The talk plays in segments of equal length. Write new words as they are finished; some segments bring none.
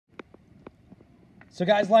So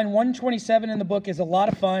guys, line 127 in the book is a lot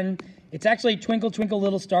of fun. It's actually Twinkle Twinkle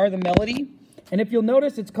Little Star, the melody. And if you'll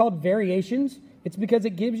notice, it's called Variations. It's because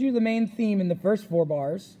it gives you the main theme in the first 4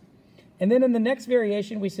 bars. And then in the next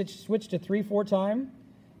variation, we switch to 3/4 time.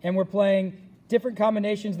 And we're playing different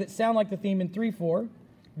combinations that sound like the theme in 3/4.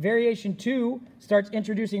 Variation 2 starts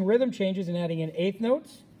introducing rhythm changes and adding in 8th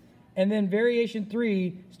notes. And then variation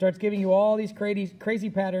 3 starts giving you all these crazy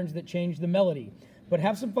patterns that change the melody. But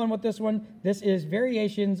have some fun with this one. This is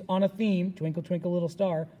Variations on a Theme, Twinkle Twinkle Little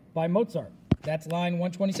Star, by Mozart. That's line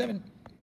 127.